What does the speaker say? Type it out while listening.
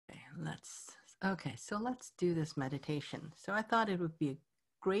let's do this meditation. So I thought it would be a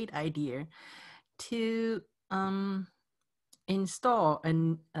great idea to install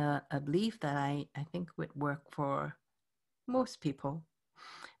a belief that I think would work for most people.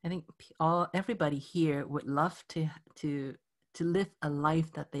 I think everybody here would love to to live a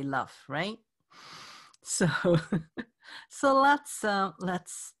life that they love, right? So so let's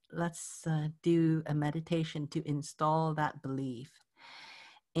do a meditation to install that belief,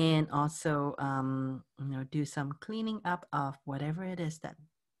 and also do some cleaning up of whatever it is that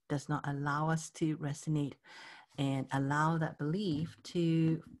does not allow us to resonate and allow that belief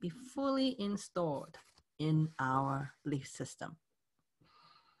to be fully installed in our belief system.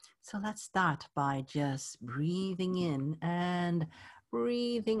 So let's start by just breathing in and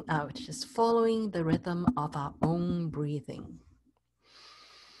breathing out, just following the rhythm of our own breathing.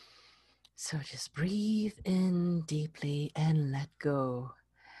 So just breathe in deeply and let go,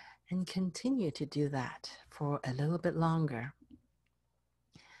 and continue to do that for a little bit longer.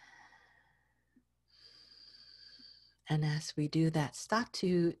 And as we do that, start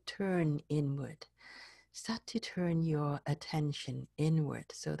to turn inward. Start to turn your attention inward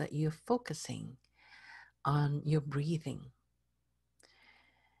so that you're focusing on your breathing.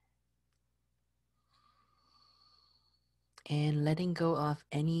 And letting go of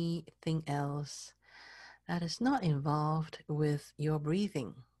anything else that is not involved with your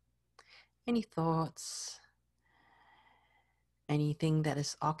breathing. Any thoughts, anything that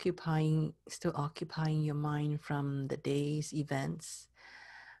is still occupying your mind from the day's events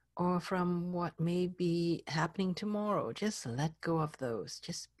or from what may be happening tomorrow. Just let go of those.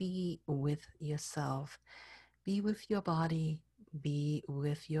 Just be with yourself. Be with your body. Be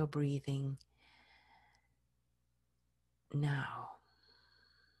with your breathing now.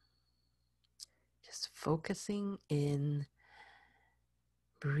 Just focusing in,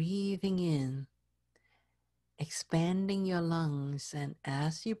 breathing in, expanding your lungs, and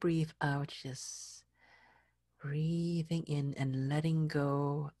as you breathe out, just breathing in and letting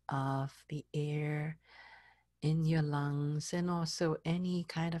go of the air in your lungs and also any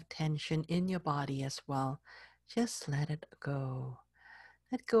kind of tension in your body as well. Just let it go.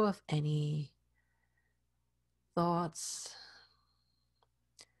 Let go of any thoughts.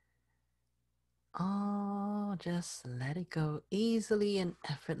 Oh, just let it go easily and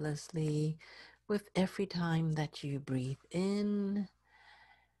effortlessly with every time that you breathe in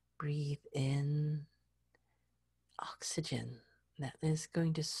oxygen that is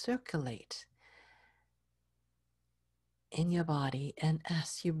going to circulate in your body, and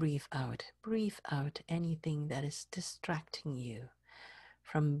as you breathe out anything that is distracting you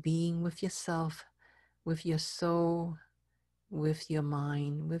from being with yourself, with your soul, with your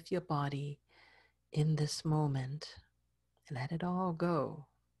mind, with your body in this moment. Let it all go.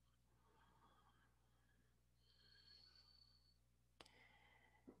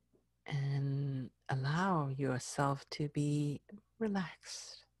 And allow yourself to be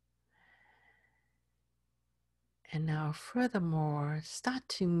relaxed. And now, furthermore, start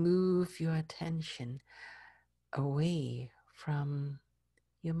to move your attention away from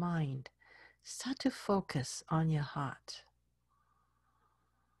your mind. Start to focus on your heart.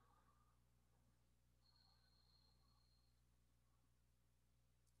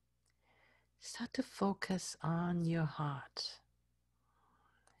 Start to focus on your heart.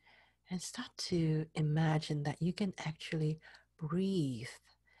 And start to imagine that you can actually breathe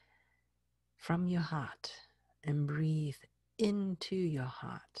from your heart and breathe into your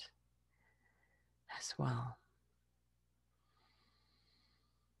heart as well.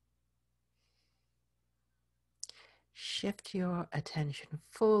 Shift your attention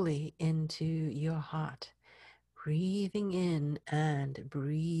fully into your heart, breathing in and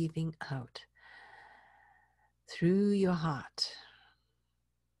breathing out through your heart.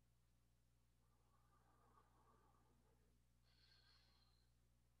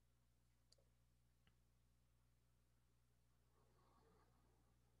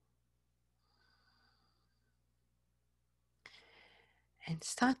 And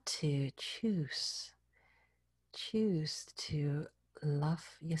start to choose to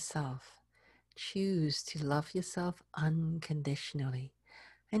love yourself. Choose to love yourself unconditionally,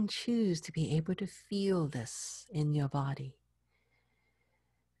 and choose to be able to feel this in your body.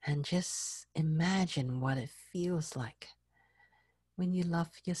 And just imagine what it feels like when you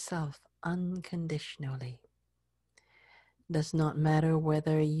love yourself unconditionally. Does not matter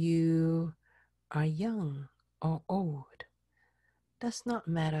whether you are young or old. Does not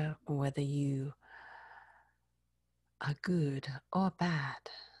matter whether you are good or bad.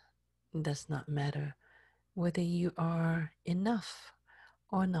 Does not matter whether you are enough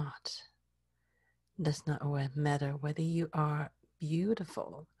or not. Does not matter whether you are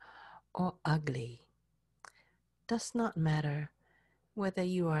beautiful or ugly. Does not matter whether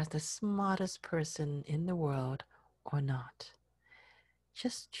you are the smartest person in the world or not.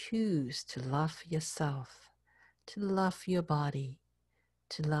 Just choose to love yourself, to love your body,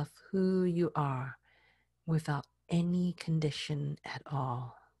 to love who you are without any condition at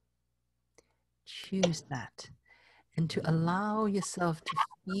all. Choose that and to allow yourself to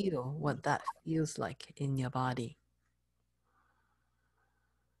feel what that feels like in your body.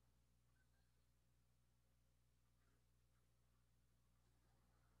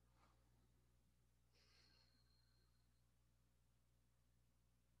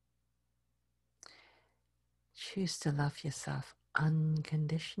 Choose to love yourself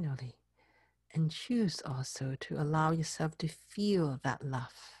unconditionally and choose also to allow yourself to feel that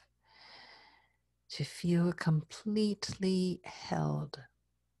love, to feel completely held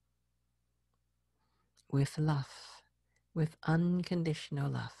with love, with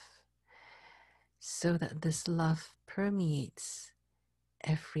unconditional love, so that this love permeates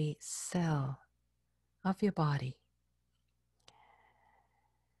every cell of your body.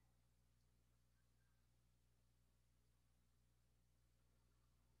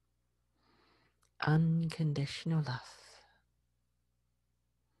 Unconditional love.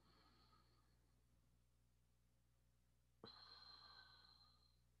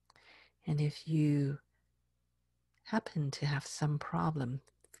 And if you happen to have some problem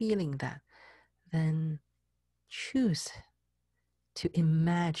feeling that, then choose to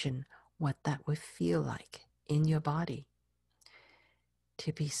imagine what that would feel like in your body,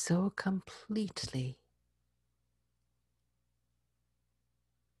 to be so completely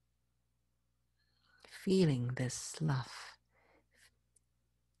feeling this love.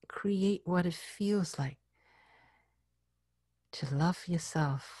 Create what it feels like to love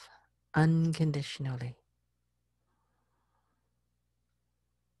yourself unconditionally.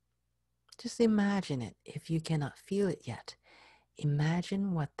 Just imagine it. If you cannot feel it yet,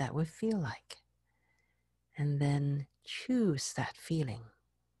 imagine what that would feel like. And then choose that feeling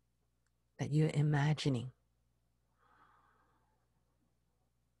that you're imagining.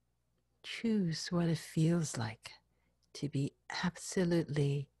 Choose what it feels like to be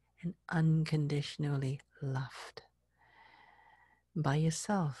absolutely and unconditionally loved by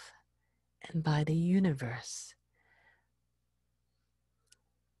yourself and by the universe.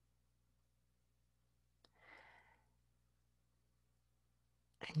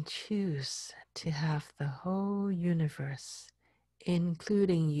 And choose to have the whole universe,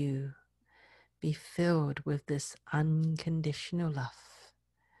 including you, be filled with this unconditional love.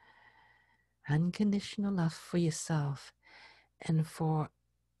 Unconditional love for yourself and for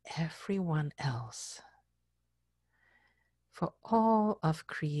everyone else. For all of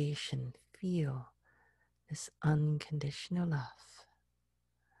creation, feel this unconditional love.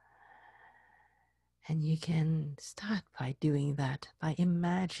 And you can start by doing that, by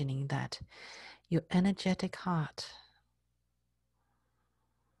imagining that your energetic heart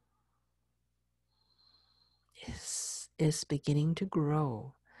is beginning to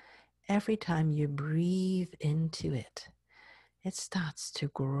grow. Every time you breathe into it, it starts to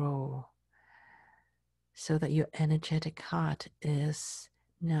grow so that your energetic heart is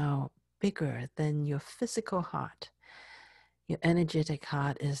now bigger than your physical heart. Your energetic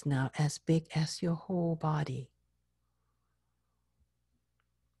heart is now as big as your whole body.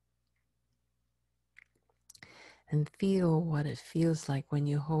 And feel what it feels like when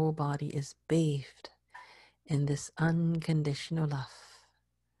your whole body is bathed in this unconditional love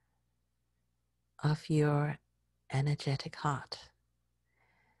of your energetic heart.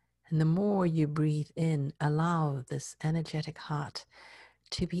 And the more you breathe in, allow this energetic heart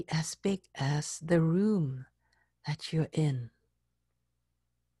to be as big as the room that you're in.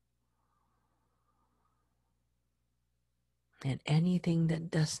 And anything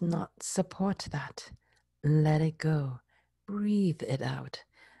that does not support that, let it go. Breathe it out.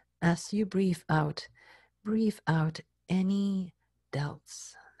 As you breathe out any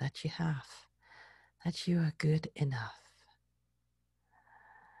doubts that you have, that you are good enough.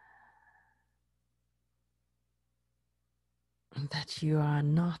 That you are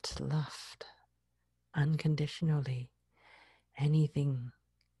not loved unconditionally. Anything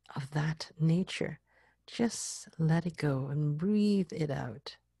of that nature, just let it go and breathe it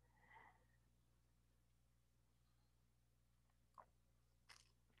out.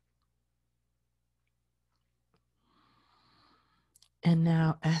 And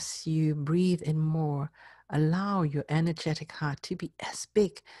now, as you breathe in more, allow your energetic heart to be as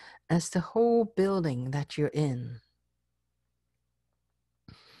big as the whole building that you're in.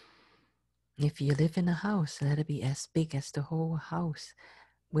 If you live in a house, let it be as big as the whole house,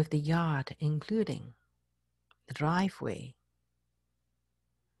 with the yard including the driveway,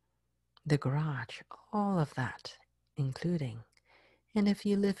 the garage, all of that including. And if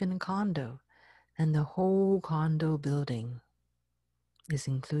you live in a condo, then the whole condo building is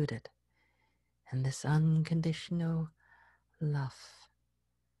included. And this unconditional love,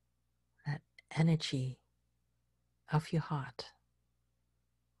 that energy of your heart,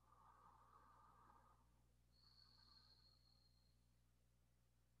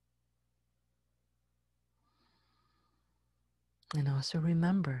 and also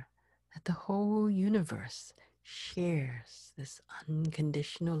remember that the whole universe shares this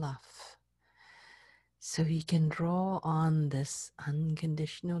unconditional love. So you can draw on this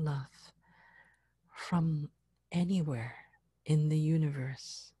unconditional love from anywhere in the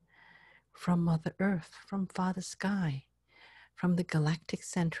universe, from Mother Earth, from Father Sky, from the galactic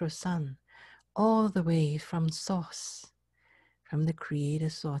central sun, all the way from Source, from the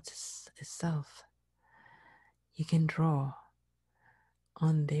Creator Source itself. You can draw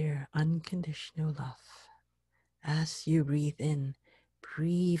on their unconditional love. As you breathe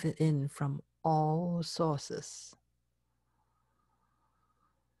it in from all sources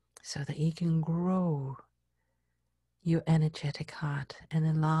so that you can grow your energetic heart and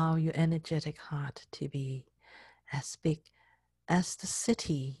allow your energetic heart to be as big as the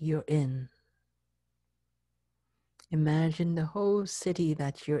city you're in. Imagine the whole city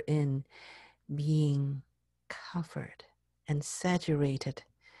that you're in being covered and saturated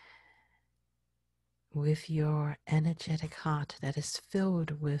with your energetic heart that is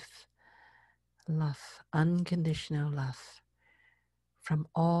filled with love, unconditional love from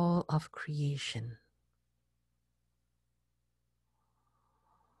all of creation.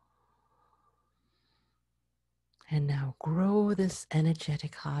 And now grow this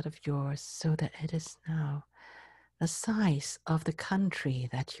energetic heart of yours so that it is now the size of the country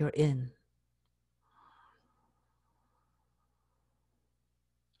that you're in.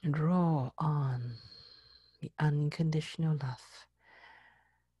 Draw on the unconditional love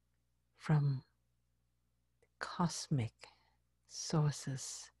from cosmic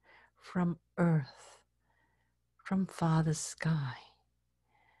sources, from Earth, from Father Sky,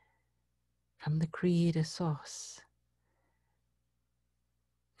 from the Creator Source,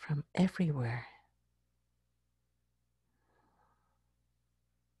 from everywhere.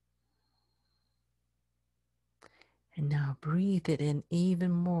 And now breathe it in even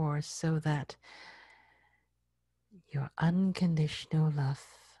more so that your unconditional love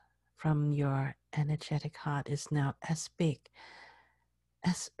from your energetic heart is now as big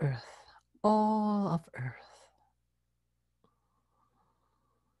as Earth, all of Earth.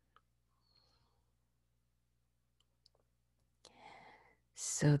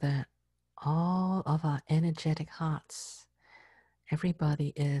 So that all of our energetic hearts,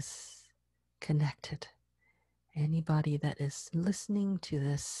 everybody is connected. Anybody that is listening to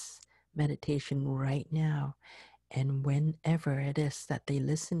this meditation right now, and whenever it is that they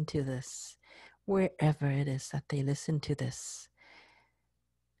listen to this, wherever it is that they listen to this,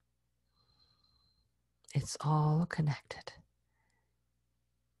 it's all connected.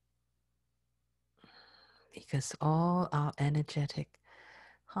 Because all our energetic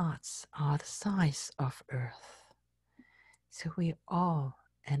hearts are the size of Earth. So we are all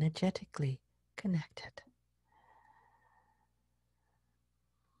energetically connected.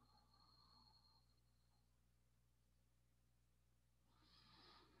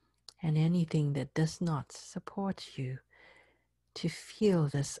 And anything that does not support you to feel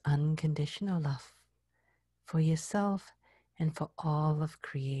this unconditional love for yourself and for all of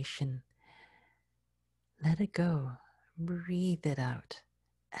creation, let it go. Breathe it out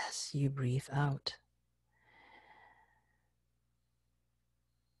as you breathe out.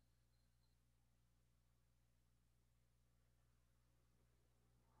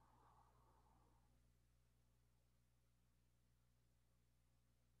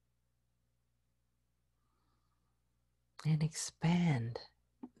 And expand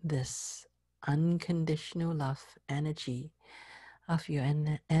this unconditional love energy of your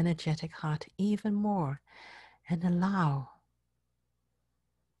energetic heart even more, and allow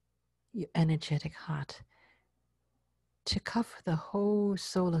your energetic heart to cover the whole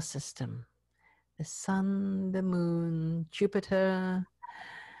solar system, the sun, the moon, Jupiter,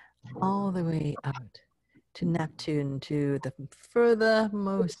 all the way out to Neptune, to the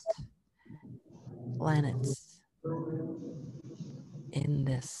furthermost planets in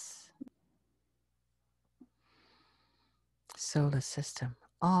this solar system,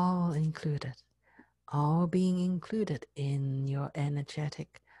 all included, all being included in your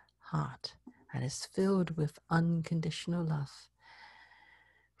energetic heart that is filled with unconditional love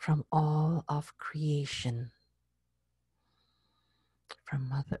from all of creation, from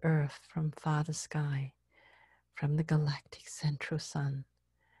Mother Earth, from Father Sky, from the galactic central sun,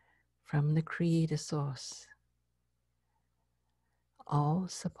 from the Creator Source, all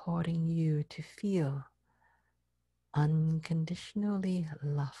supporting you to feel unconditionally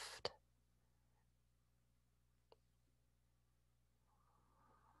loved.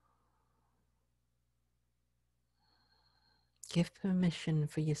 Give permission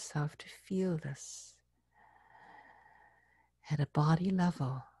for yourself to feel this at a body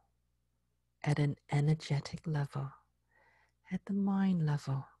level, at an energetic level, at the mind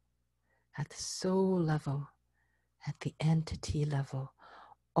level, at the soul level, at the entity level,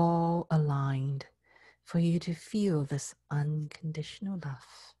 all aligned for you to feel this unconditional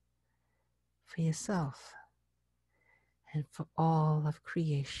love for yourself and for all of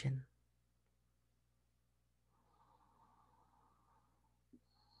creation.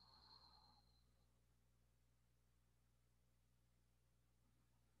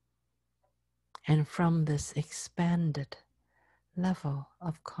 And from this expanded level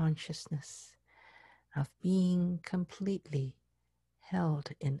of consciousness, of being completely held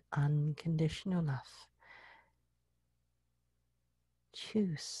in unconditional love,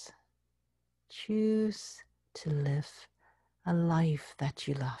 choose to live a life that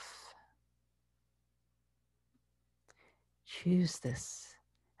you love. Choose this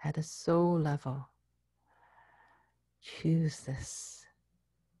at a soul level. Choose this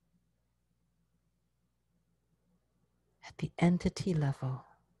at the entity level.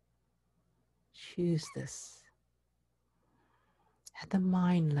 Choose this at the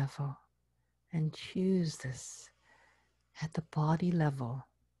mind level, and choose this at the body level.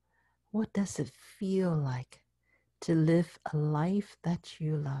 What does it feel like to live a life that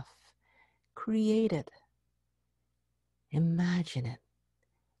you love? Create it. Imagine it.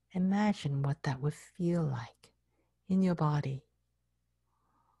 Imagine what that would feel like in your body.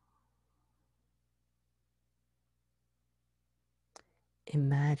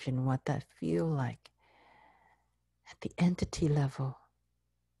 Imagine what that feels like at the entity level.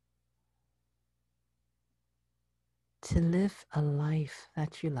 To live a life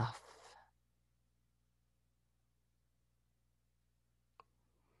that you love.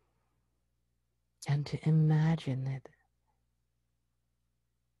 And to imagine it,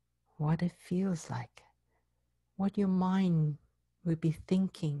 what it feels like, what your mind would be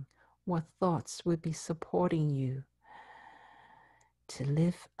thinking, what thoughts would be supporting you to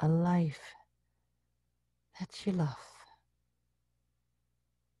live a life that you love.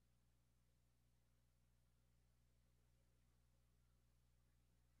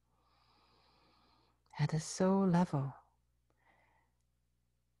 At a soul level,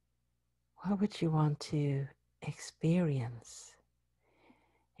 what would you want to experience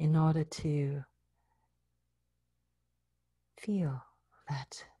in order to feel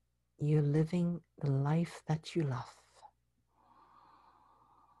that you're living the life that you love?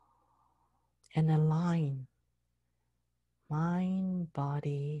 And align mind,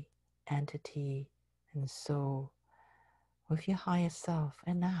 body, entity, and soul with your higher self,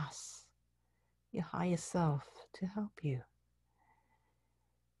 and ask your higher self to help you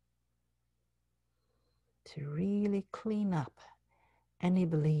to really clean up any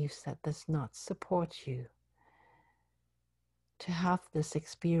beliefs that does not support you, to have this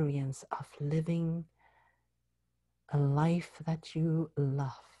experience of living a life that you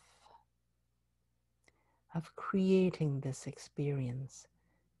love, of creating this experience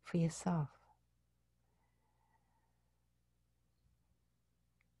for yourself.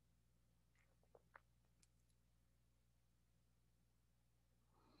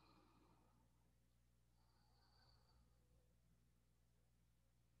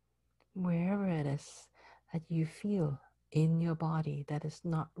 Wherever it is that you feel in your body that is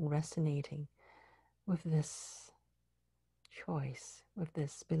not resonating with this choice, with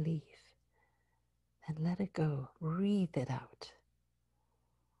this belief, then let it go. Breathe it out.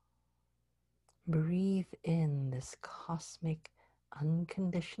 Breathe in this cosmic,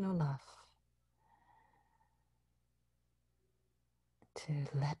 unconditional love to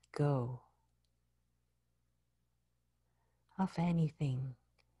let go of anything,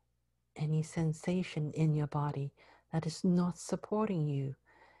 any sensation in your body that is not supporting you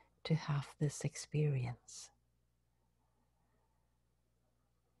to have this experience.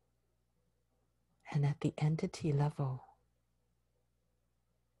 And at the entity level,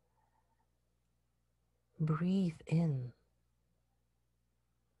 breathe in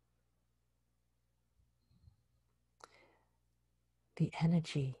the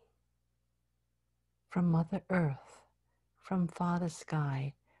energy from Mother Earth, from Father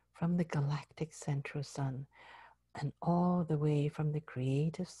Sky, from the galactic central sun, and all the way from the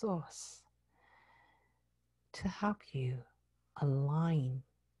creative source to help you align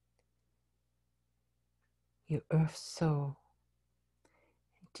your earth soul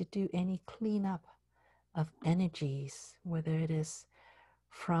and to do any cleanup of energies, whether it is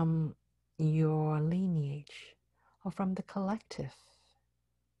from your lineage or from the collective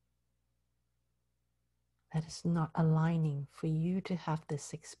that is not aligning for you to have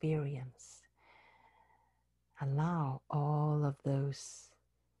this experience. Allow all of those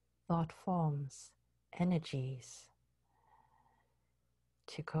thought forms, energies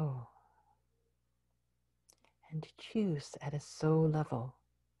to go and to choose at a soul level,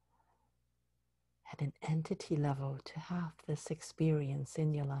 at an entity level, to have this experience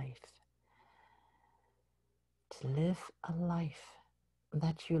in your life, to live a life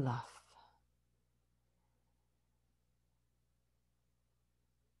that you love.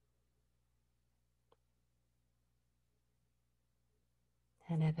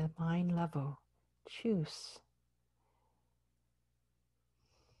 And at a mind level, choose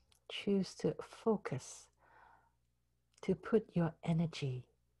to focus, to put your energy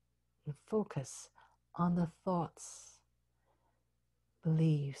and focus on the thoughts,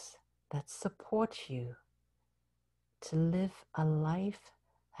 beliefs that support you to live a life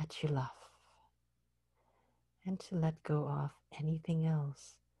that you love, and to let go of anything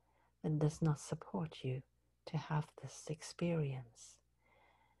else that does not support you to have this experience.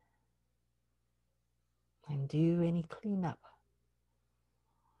 And do any cleanup.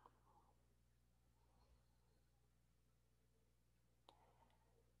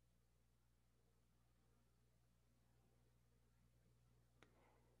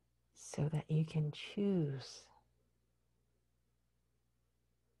 So that you can choose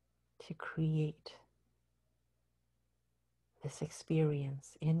to create this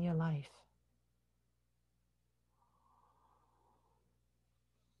experience in your life.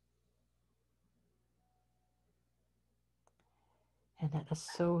 And at a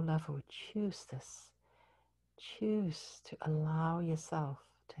soul level, choose this. Choose to allow yourself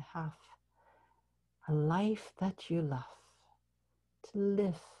to have a life that you love, to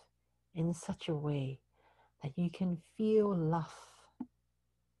live in such a way that you can feel love.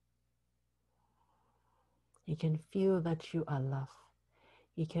 You can feel that you are love.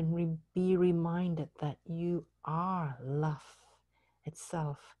 You can be reminded that you are love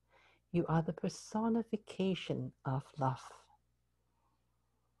itself. You are the personification of love.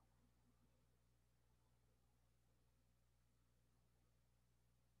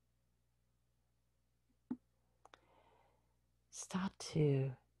 Start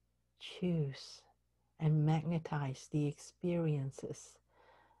to choose and magnetize the experiences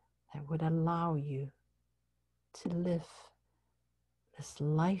that would allow you to live this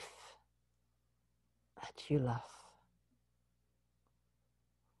life that you love,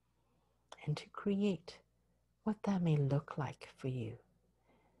 and to create what that may look like for you.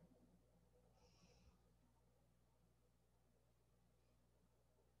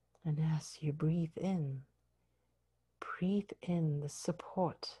 And as you breathe in the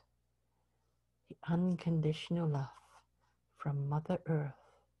support, the unconditional love from Mother Earth,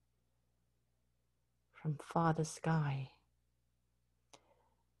 from Father Sky,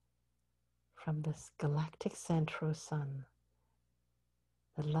 from this galactic central sun,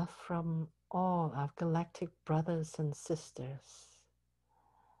 the love from all our galactic brothers and sisters,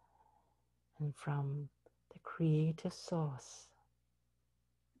 and from the creative source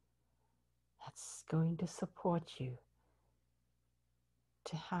that's going to support you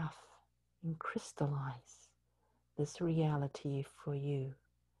to have and crystallize this reality for you,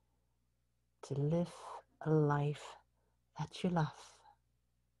 to live a life that you love.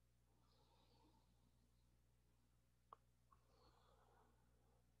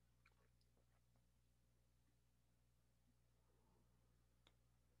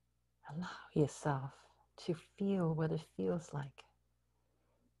 Allow yourself to feel what it feels like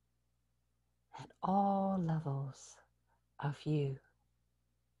at all levels of you,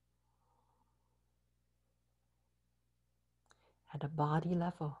 at a body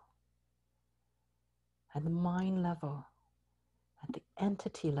level, at the mind level, at the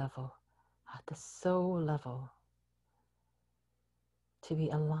entity level, at the soul level, to be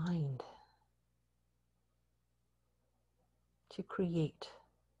aligned, to create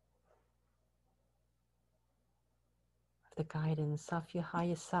the guidance of your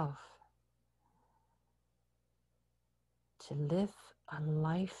higher self, to live a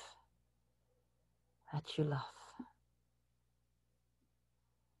life that you love.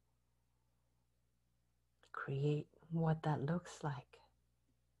 Create what that looks like.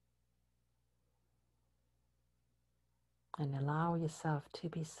 And allow yourself to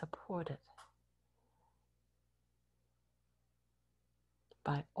be supported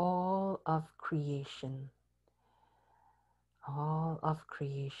by all of creation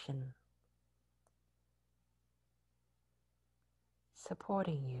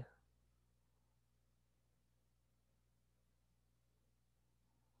supporting you.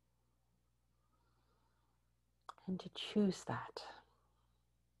 And to choose that.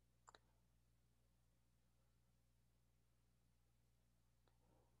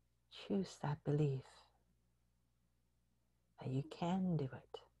 Choose that belief that you can do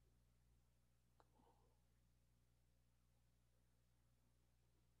it.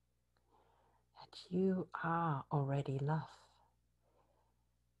 That you are already love.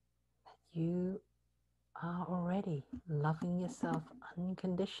 That you are already loving yourself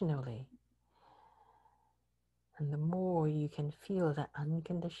unconditionally. And the more you can feel that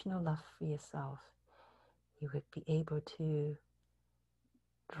unconditional love for yourself, you would be able to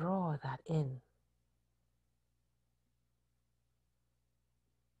draw that in.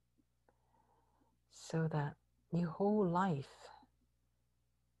 So that your whole life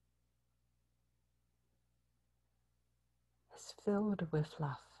is filled with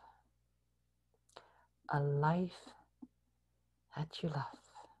love. A life that you love.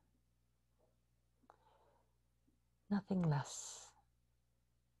 Nothing less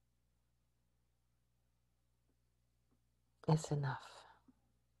is enough.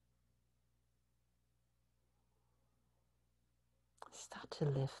 Start to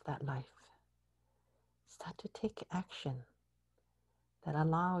live that life. Start to take action that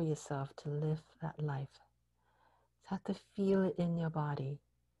allow yourself to live that life. Start to feel it in your body.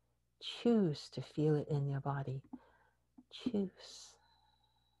 Choose to feel it in your body. Choose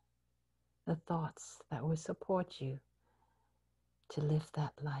the thoughts that will support you to live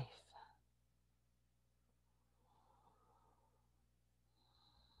that life.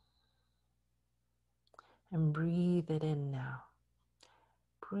 And breathe it in now.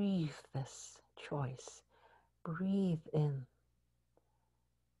 Breathe this choice. Breathe in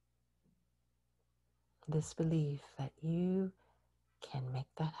this belief that you can make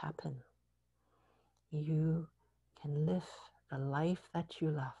that happen. You can live the life that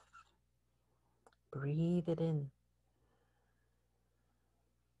you love. Breathe it in.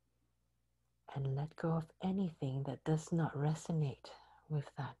 And let go of anything that does not resonate with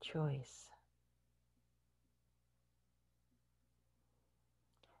that choice.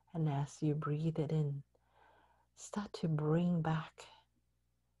 And as you breathe it in, start to bring back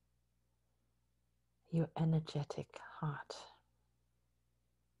your energetic heart.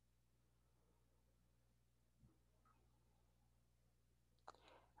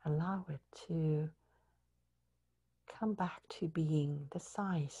 Allow it to come back to being the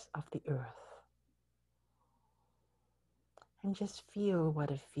size of the earth. And just feel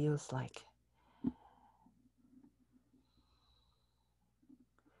what it feels like.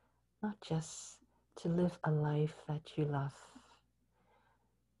 Not just to live a life that you love,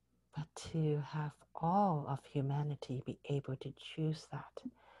 but to have all of humanity be able to choose that,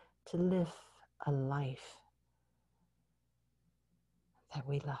 to live a life that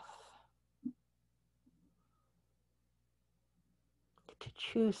we love. To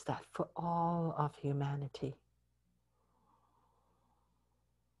choose that for all of humanity.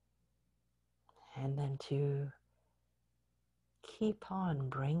 And then to keep on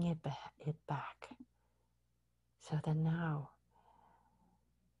bringing it back. So that now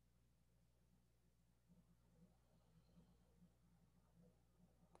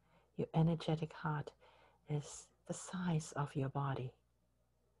your energetic heart is the size of your body.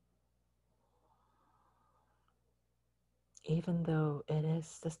 Even though it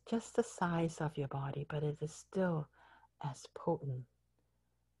is just the size of your body, but it is still as potent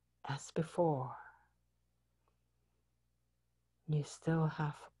as before. You still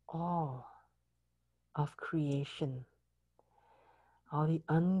have all of creation, all the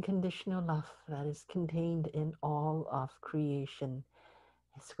unconditional love that is contained in all of creation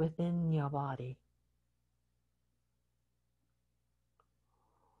is within your body,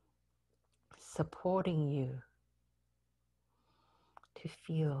 supporting you to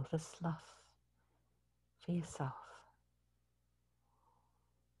feel this love for yourself.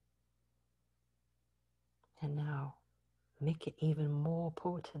 And now make it even more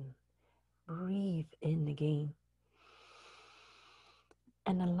potent. Breathe in again.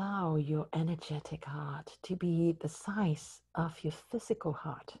 And allow your energetic heart to be the size of your physical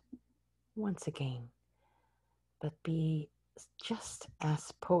heart once again, but be just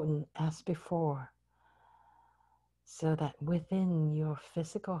as potent as before. so that within your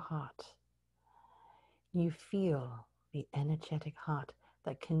physical heart, you feel the energetic heart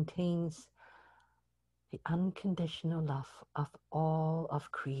that contains the unconditional love of all of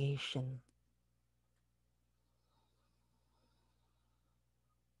creation.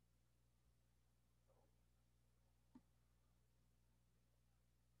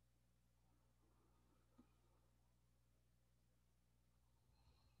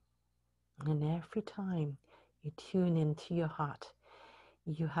 And every time you tune into your heart,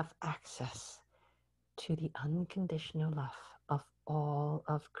 you have access to the unconditional love of all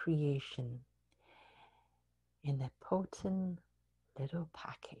of creation in a potent little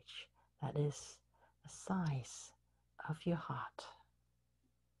package that is the size of your heart.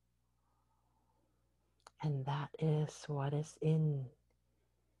 And that is what is in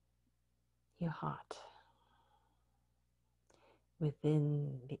your heart.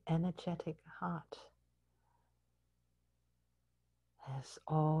 Within the energetic heart is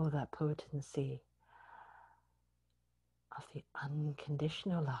all that potency of the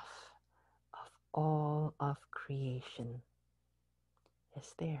unconditional love of all of creation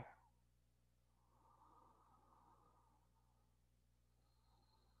is there.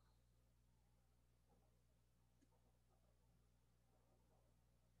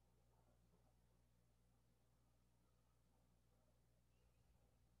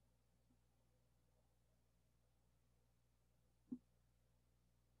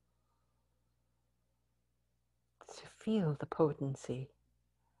 To feel the potency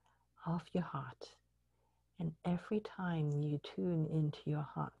of your heart, and every time you tune into your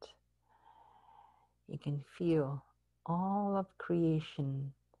heart, you can feel all of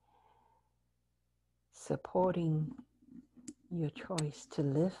creation supporting your choice to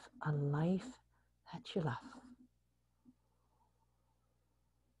live a life that you love.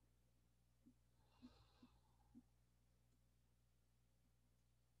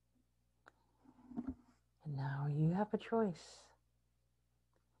 And now you have a choice.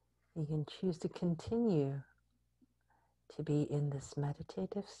 You can choose to continue to be in this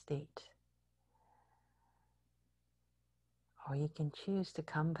meditative state, or you can choose to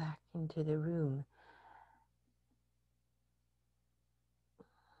come back into the room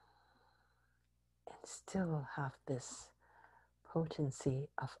and still have this potency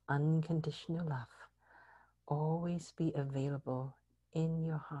of unconditional love always be available in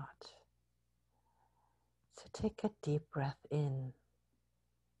your heart. So take a deep breath in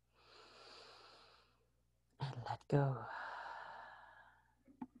and let go.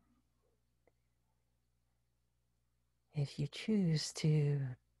 If you choose to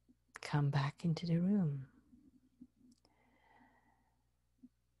come back into the room,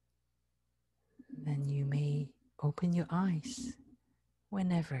 then you may open your eyes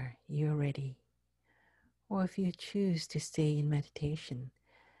whenever you're ready. Or if you choose to stay in meditation,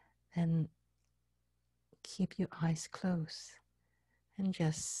 then keep your eyes closed and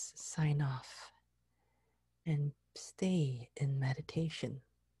just sign off and stay in meditation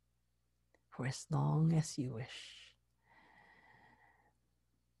for as long as you wish.